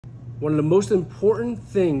One of the most important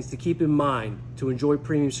things to keep in mind to enjoy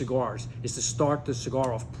premium cigars is to start the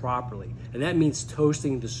cigar off properly, and that means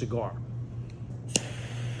toasting the cigar.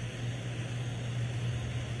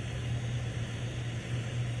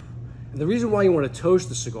 And the reason why you want to toast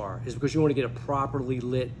the cigar is because you want to get it properly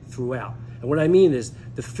lit throughout. And what I mean is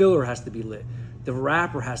the filler has to be lit. The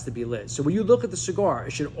wrapper has to be lit. So when you look at the cigar,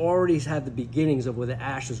 it should already have the beginnings of where the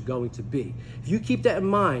ash is going to be. If you keep that in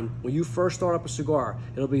mind when you first start up a cigar,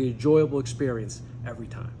 it'll be an enjoyable experience every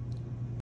time.